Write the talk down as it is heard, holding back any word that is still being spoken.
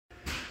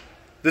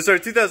This is our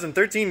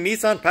 2013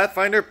 Nissan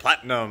Pathfinder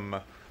Platinum.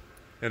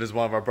 It is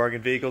one of our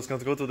bargain vehicles.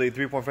 Comes with a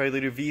 3.5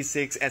 liter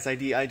V6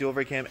 SID ideal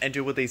overcam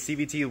engine with a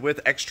CVT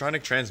with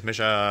Xtronic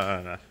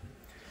transmission.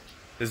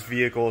 This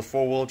vehicle is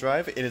 4-wheel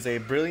drive. It is a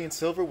brilliant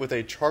silver with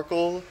a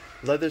charcoal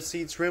leather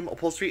seat trim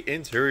upholstery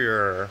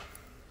interior.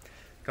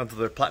 Comes with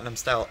their platinum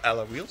style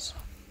alloy wheels,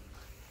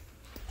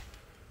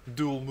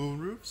 dual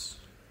moonroofs,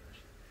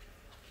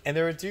 and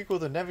they're integral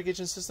with a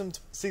navigation system,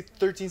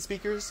 13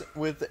 speakers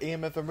with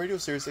AM/FM radio,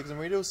 Sirius XM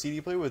radio,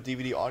 CD player with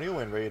DVD audio,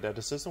 and radio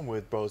data system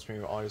with Bose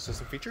Premium audio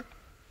system feature.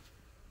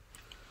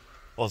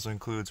 Also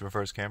includes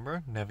reverse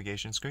camera,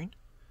 navigation screen,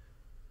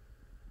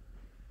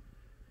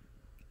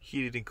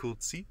 heated and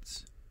cooled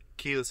seats,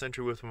 keyless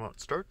entry with remote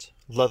start,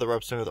 leather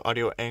upstairs with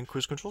audio and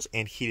cruise controls,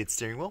 and heated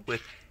steering wheel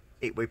with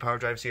 8-way power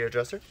drive seat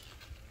adjuster.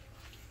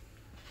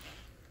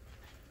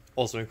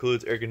 Also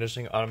includes air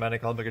conditioning,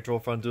 automatic climate control,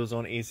 front dual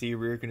zone AC,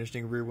 rear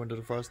conditioning, rear window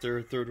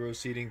defroster, third row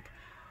seating,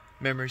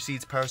 memory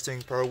seats, power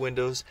steering, power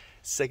windows,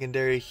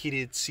 secondary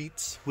heated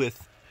seats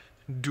with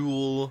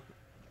dual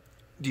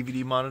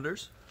DVD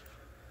monitors.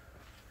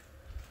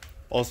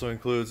 Also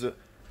includes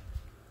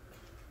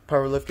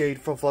power liftgate,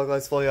 front fog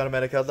lights, fully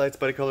automatic headlights,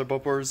 buddy color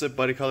bumpers,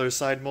 buddy color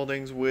side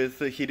moldings with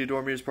heated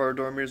door mirrors, power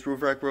door mirrors,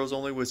 roof rack rolls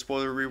only with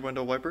spoiler rear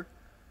window wiper.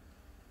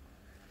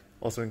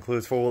 Also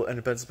includes 4-wheel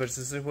independent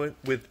suspension system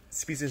with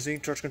speed sensing,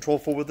 traction control,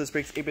 4-wheel disc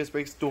brakes, ABS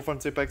brakes, dual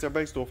front seat backs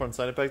airbags, dual front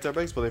side impact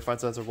airbags with a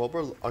front sensor roll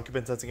bar,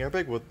 occupant sensing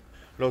airbag with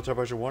low tire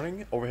pressure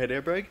warning, overhead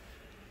airbag.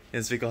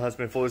 This vehicle has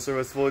been fully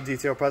serviced, fully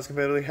detailed, price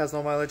compatibility, has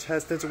no mileage,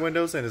 has tinted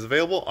windows, and is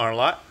available on our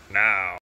lot now.